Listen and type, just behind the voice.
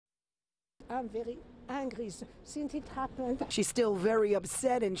I'm very angry since it happened. She's still very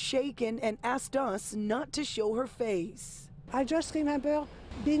upset and shaken and asked us not to show her face. I just remember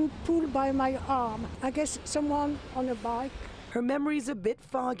being pulled by my arm. I guess someone on a bike. Her memory's a bit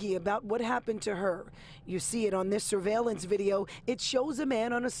foggy about what happened to her. You see it on this surveillance video. It shows a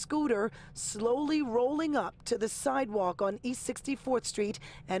man on a scooter slowly rolling up to the sidewalk on East 64th Street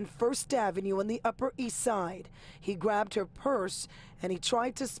and 1st Avenue on the Upper East Side. He grabbed her purse and he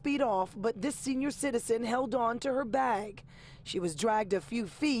tried to speed off, but this senior citizen held on to her bag. She was dragged a few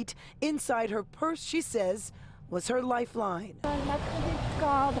feet. Inside her purse, she says, was her lifeline. My credit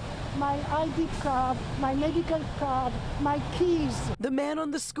card, my ID card, my medical card, my keys. The man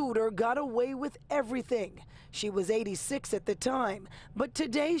on the scooter got away with everything. She was 86 at the time, but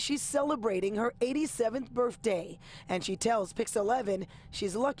today she's celebrating her 87th birthday. And she tells Pix 11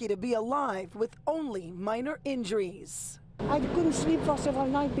 she's lucky to be alive with only minor injuries. I couldn't sleep for several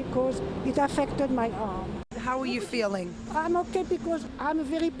nights because it affected my arm. How are you feeling? I'm okay because I'm a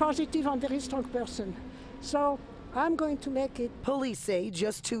very positive and very strong person. So I'm going to make it. Police say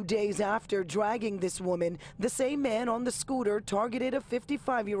just 2 days after dragging this woman, the same man on the scooter targeted a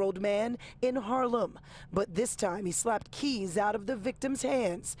 55-year-old man in Harlem. But this time he slapped keys out of the victim's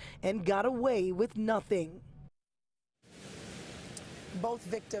hands and got away with nothing. Both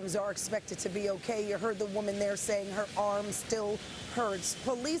victims are expected to be okay. You heard the woman there saying her arm still hurts.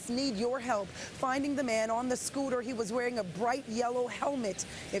 Police need your help finding the man on the scooter. He was wearing a bright yellow helmet.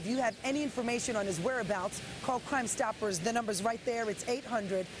 If you have any information on his whereabouts, call Crime Stoppers. The number's right there. It's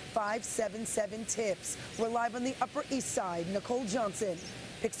 800-577-TIPS. We're live on the Upper East Side. Nicole Johnson,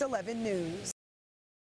 Pix 11 News.